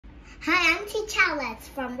Hi, I'm Teacher Alex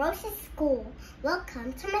from Rose's School.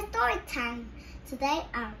 Welcome to my story time. Today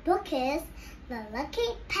our book is The Lucky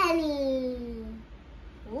Penny.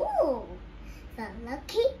 Ooh, The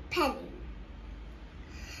Lucky Penny.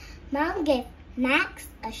 Mom gave Max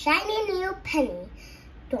a shiny new penny.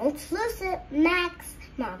 Don't lose it, Max,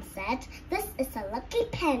 Mom said. This is a lucky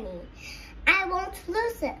penny. I won't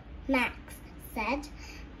lose it, Max said.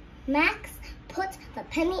 Max put the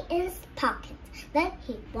penny in his pocket. Then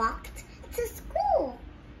he walked to school.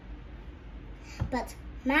 But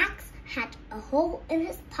Max had a hole in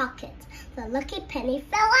his pocket. The lucky penny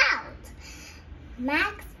fell out.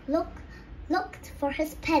 Max looked for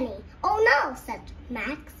his penny. Oh no, said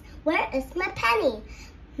Max. Where is my penny?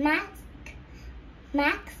 Max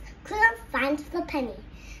couldn't find the penny.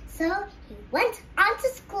 So he went on to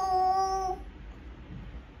school.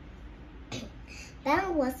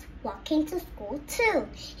 Ben was walking to school too.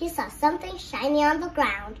 He saw something shiny on the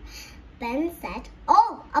ground. Ben said,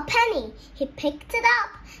 "Oh, a penny." He picked it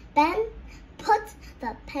up. Ben put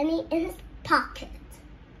the penny in his pocket.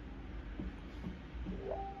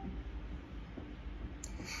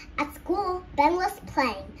 At school, Ben was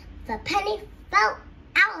playing. The penny fell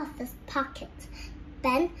out of his pocket.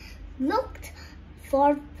 Ben looked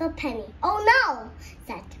for the penny. "Oh no,"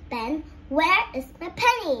 said Ben. "Where is my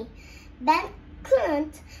penny?" Ben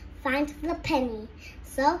couldn't find the penny,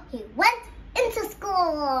 so he went into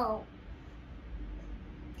school.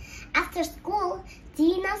 After school,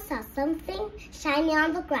 Dina saw something shiny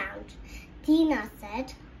on the ground. Dina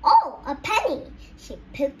said, "Oh, a penny." She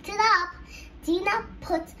picked it up. Dina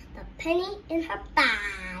put the penny in her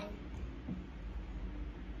bag.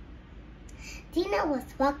 Dina was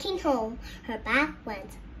walking home. Her bag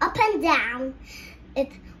went up and down.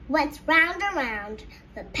 It went round and round.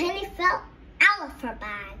 The penny fell out of her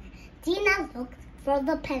bag. Dina looked for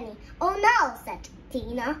the penny. "Oh no," said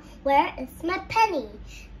Dina. "Where is my penny?"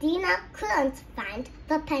 Dina couldn't find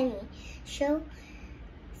the penny. So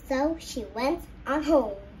she went on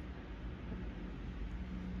home.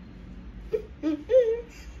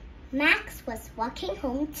 Max was walking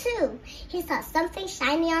home too. He saw something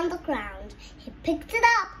shiny on the ground. He picked it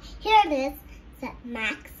up. "Here it is," said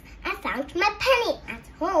Max. "I found my penny at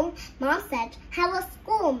home." Mom said, "How was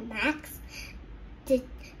school, Max?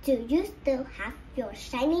 Do you still have your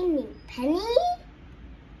shiny new penny?"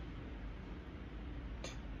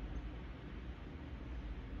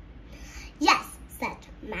 "Yes," said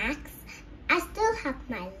Max. "I still have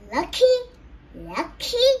my lucky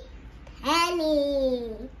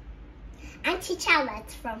penny." I'm Teacher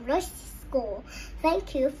Alex from Rose's School.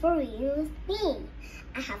 Thank you for reading with me.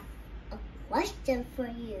 I have a question for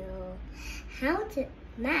you. How did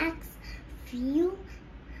Max feel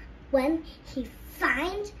when he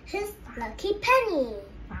found his lucky penny?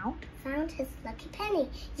 Found his lucky penny.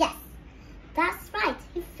 Yes, that's right.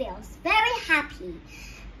 He feels very happy.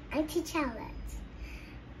 I'm Teacher Alex.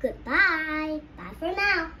 Goodbye. Bye for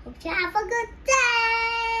now. Hope you have a good day.